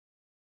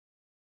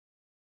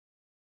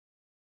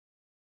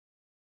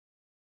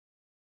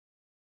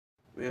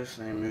Real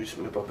Slim Music,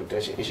 Smith Up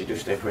Production,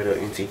 introduce that creator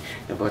NT,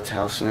 the boy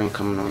Tao Slim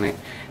coming on it.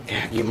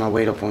 Gotta get my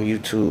weight up on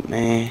YouTube,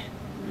 man.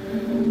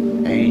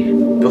 Hey,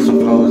 throw some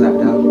flows out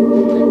there.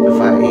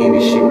 If I end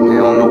this shit, man,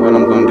 I don't know what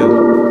I'm gonna do. You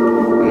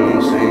know what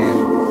I'm saying?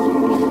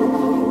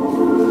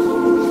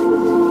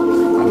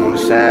 I'm on the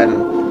side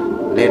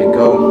and let it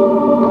go.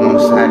 I'm on the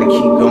side to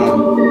keep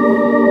going.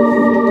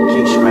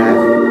 Keep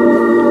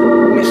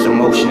striving. Miss some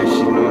motion and shit,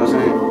 you know what I'm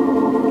saying?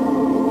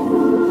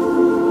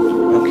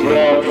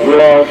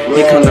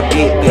 Here come the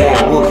big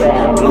bad wolf,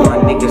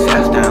 blowing niggas'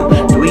 house down.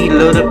 3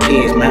 little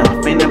pigs, man,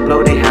 I'm finna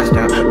blow their house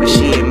down. But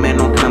shit, man,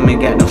 don't come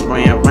and got no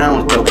spraying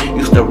rounds though.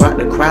 Used to rock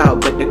the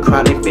crowd, but the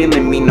crowd ain't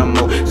feeling me no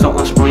more. So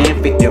I'm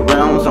spraying 50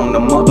 rounds on the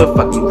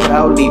motherfucking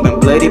crowd, leaving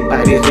bloody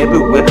bodies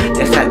everywhere.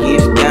 That's how it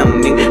gets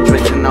down, nigga.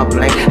 Dressing all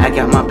black, I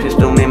got my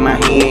pistol in my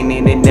hand,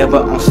 and it never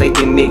on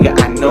safety, nigga.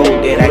 I know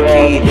that I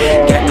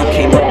can. Got no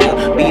came up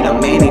there, be the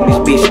man in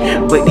this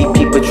bitch. But these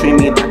people treat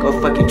me like a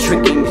fucking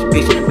trick in this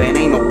bitch. But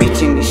ain't no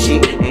bitch in this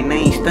shit, and I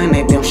ain't stunned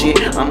at them shit.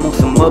 I'm on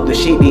some other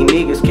shit, these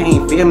niggas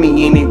can't feel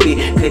me in it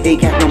bit. Cause they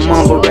got no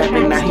mumble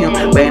rapping out here,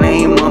 but I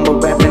ain't mumble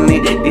rapping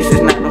it. This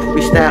is not no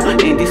freestyle,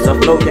 and this a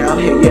flow, y'all.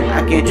 Hell yeah,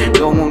 I can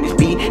go on this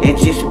beat and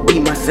just be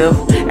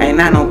myself.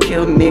 And I don't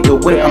kill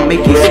nigga what I'm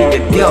making shit to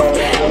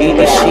death. In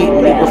this shit,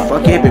 nigga,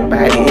 fuck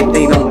everybody. If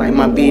they don't like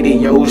my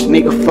videos,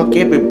 nigga, fuck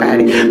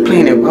everybody.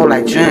 Playing it raw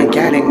like John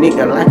got it,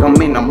 nigga, like I'm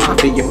in the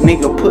mafia.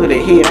 Nigga, put a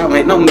hit out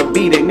and on the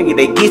beat, nigga,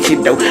 they get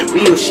you though.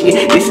 Real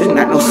shit, this is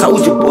not no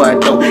soldier boy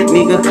though.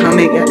 Nigga, come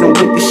and got no with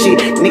the shit.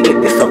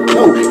 Nigga, this a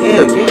flow.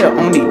 Hell yeah,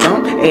 only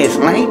dumb ass,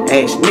 lame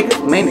ass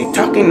niggas. Man, they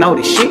talking all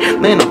this shit.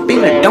 Man, I'm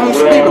feeling don't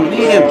split them.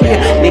 Hell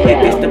yeah,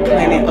 nigga, this the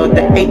planet of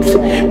the apes.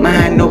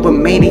 Mind over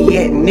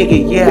maniac,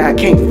 nigga, yeah, I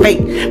can't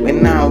fake. But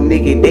now,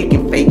 nigga, they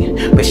can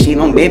fake. But she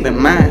don't live in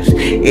minds.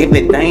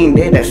 Everything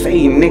that I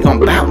say, nigga,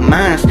 I'm about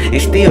minds.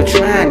 And still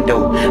trying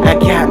though. I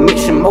got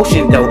mixed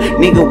emotion though.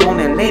 Nigga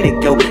wanna let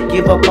it go.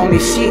 Give up on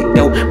this shit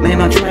though.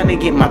 Man, I'm trying to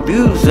get my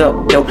views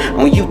up though.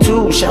 On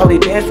YouTube,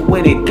 shawty, that's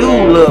what they do,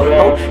 love.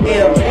 Oh,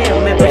 hell,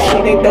 man, but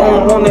shit, they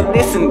don't wanna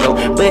listen though.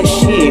 But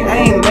shit, I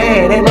ain't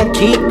mad, and I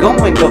keep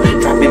going though.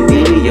 Dropping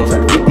videos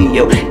like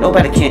video.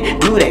 Nobody can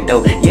do that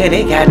though. Yeah,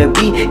 they gotta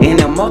be in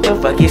a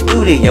motherfucking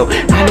studio.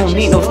 I don't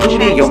need no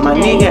studio, my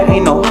nigga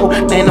ain't no hoe.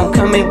 Man, I'm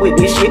coming with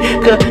this shit,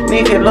 cause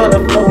nigga love the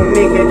flow,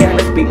 nigga.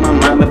 Gotta speak my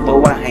mind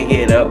before I hang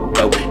it up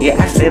though. Yeah,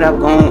 I said I'm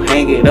gon'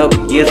 hang it up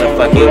years of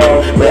fucking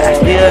ago, but I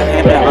still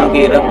haven't hung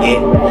it up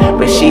yet.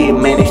 But shit,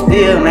 man, they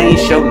still ain't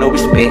show no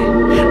respect.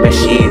 But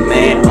shit,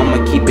 man,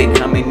 I'ma keep it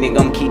coming, nigga.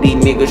 I'ma keep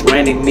these niggas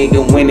running,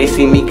 nigga. When they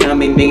see me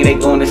coming, nigga, they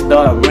gonna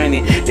start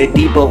running. The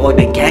deeper or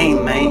the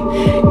game, man.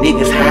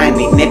 Niggas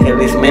hiding their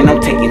necklace, man. I'm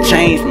taking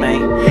chains,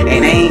 man.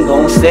 And I ain't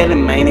gon' sell it,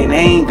 man. And I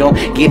ain't gon'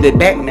 give it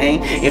back, man.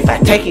 If I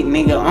take it,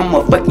 nigga,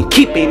 I'ma fucking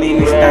keep it in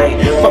this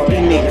thing. Fuck these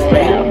niggas,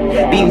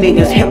 man. These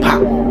niggas hip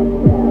hop.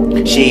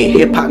 Shit,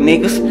 hip hop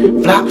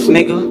niggas, flops,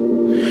 nigga.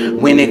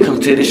 When it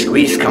comes to the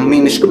streets, come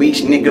in the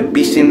streets, nigga,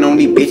 beastin' on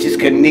these bitches,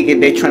 cause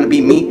nigga, they tryna be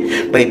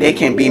me, but they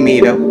can't be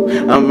me though.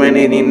 I'm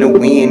running in the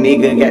wind,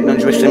 nigga, got no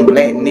dress in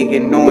black,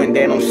 nigga, knowing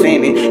that I'm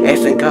sinning,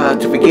 asking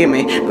God to forgive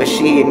me, but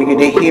shit, nigga,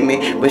 they hear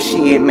me, but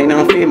shit, man, they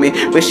don't feel me,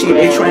 but shit,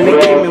 they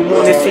tryna get me,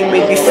 wanna see me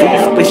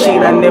deceased, but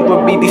shit, I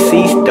never be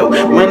deceased though.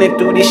 Running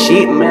through this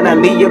shit, man, I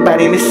leave your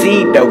body in the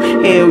sea though.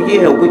 Hell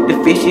yeah, with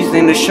the fishes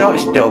and the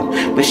sharks though,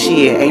 but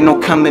shit, ain't no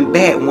coming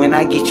back when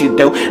I get you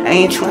though. I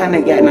ain't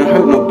tryna got no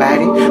hurt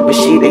nobody, but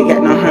shit, they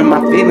got no hurt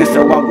my feelings,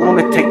 so I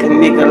wanna take a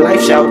nigga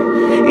life, shout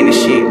it. And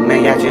this shit,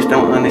 man, I just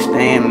don't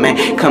understand,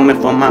 man. Coming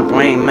from my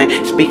brain,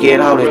 man, speak it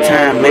all the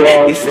time,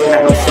 man. This is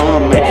not no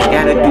song, man.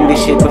 Gotta do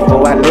this shit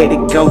before I let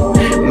it go.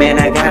 Man,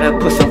 I gotta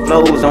put some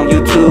flows on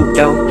YouTube,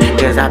 though.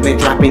 Cause I've been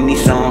dropping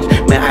these songs,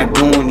 man, I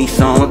doing these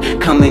songs.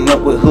 Coming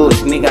up with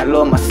hooks, nigga, I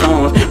love my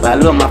songs. But I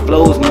love my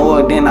flows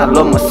more than I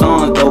love my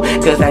songs, though.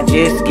 Cause I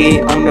just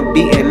get on the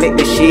beat and let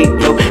the shit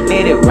go.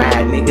 Let it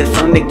ride, nigga,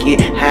 something to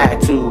get high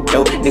too,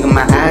 though. Nigga,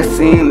 my eyes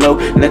seem low,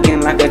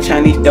 looking like a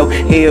Chinese though.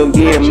 Hell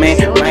yeah,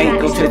 man, might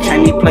go to the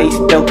Chinese place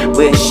though.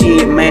 But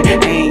shit, man,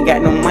 I ain't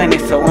got no money,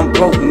 so I'm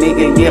broke,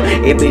 nigga, yeah.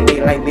 Every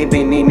day like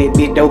living in it,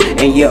 bitch though.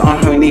 And yeah,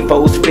 I'm hurting these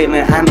folks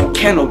feeling I don't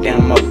care no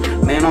damn more.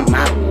 Man, I'm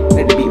out.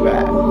 Let it be